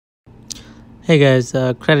Hey guys,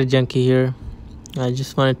 Credit Junkie here. I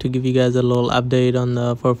just wanted to give you guys a little update on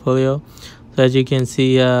the portfolio. So as you can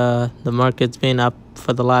see, the market's been up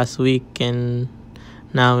for the last week, and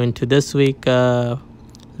now into this week,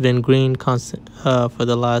 been green constant for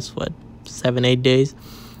the last 7-8 days.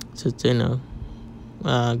 So it's a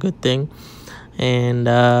good thing. And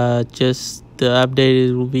just the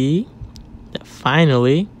update will be that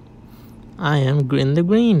finally I am in the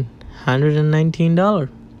green, $119.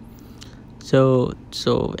 So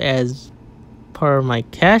as per my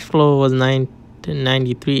cash flow was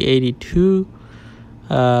 93.82.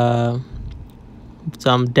 So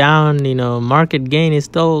I'm down. Market gain is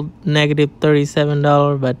still negative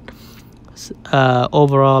 $37, but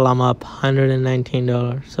overall I'm up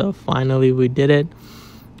 $119. So finally we did it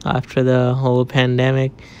after the whole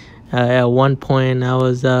pandemic. At one point I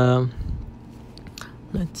was I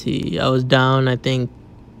was down, I think,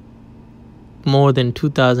 more than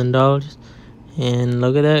 $2,000. And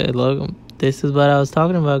look at that. Look, this is what I was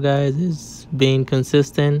talking about, guys. Is being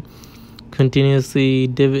consistent, continuously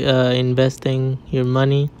investing your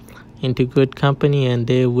money into good company, and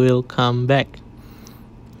they will come back.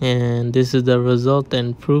 And this is the result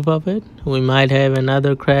and proof of it. We might have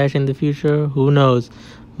another crash in the future, who knows,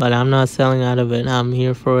 but I'm not selling out of it. I'm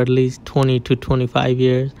here for at least 20 to 25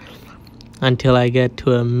 years until I get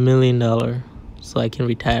to $1 million, so I can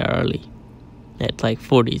retire early at like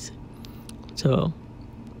 40s. So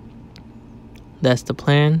that's the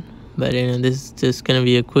plan. But this is just gonna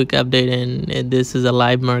be a quick update, and this is a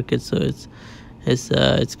live market, so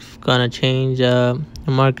it's gonna change. The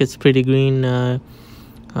market's pretty green. Dow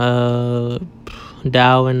and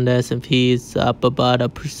the S&P is up about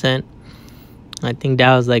 1%. I think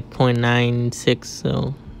Dow is like 0.96,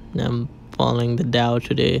 so I'm following the Dow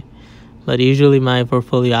today. But usually my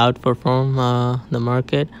portfolio outperform the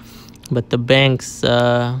market. But the banks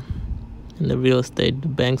in the real estate, the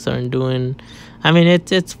banks aren't doing. I mean,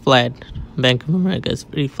 it's flat. Bank of America is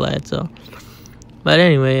pretty flat. So, but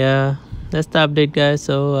anyway, that's the update, guys.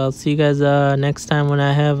 So I'll see you guys next time when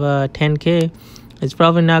I have 10K. It's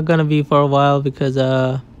probably not gonna be for a while because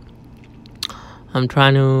I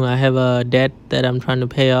have a debt that I'm trying to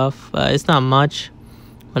pay off. It's not much,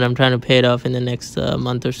 but I'm trying to pay it off in the next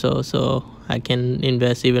month or so I can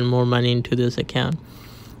invest even more money into this account.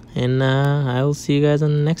 And I will see you guys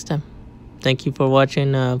on the next time. Thank you for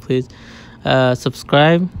watching. Please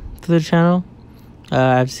subscribe to the channel.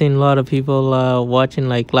 I've seen a lot of people watching.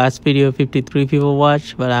 Like last video, 53 people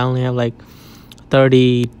watched, but I only have like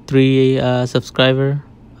 33 subscriber.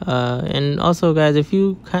 And also, guys, if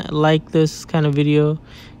you like this kind of video,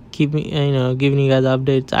 keep me giving you guys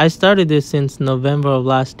updates. I started this since November of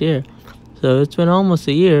last year, so it's been almost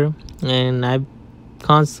a year, and I've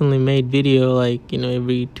constantly made video like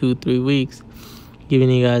every 2-3 weeks, giving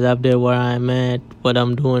you guys update where I'm at, what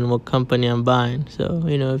I'm doing, what company I'm buying. So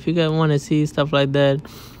if you guys want to see stuff like that,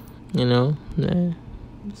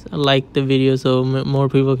 like the video so more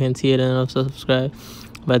people can see it, and also subscribe.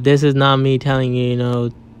 But this is not me telling you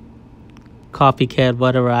copycat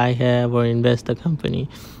whatever I have or invest the company.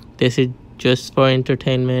 This is just for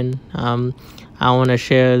entertainment. I want to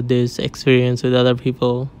share this experience with other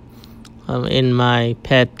people in my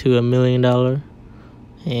path to $1 million.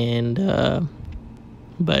 And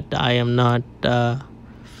but I am not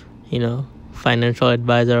financial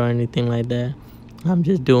advisor or anything like that. I'm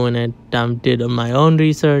just doing it. Did my own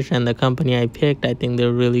research, and the company I picked, I think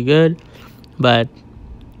they're really good, but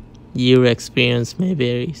your experience may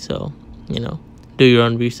vary. So do your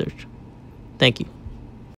own research. Thank you.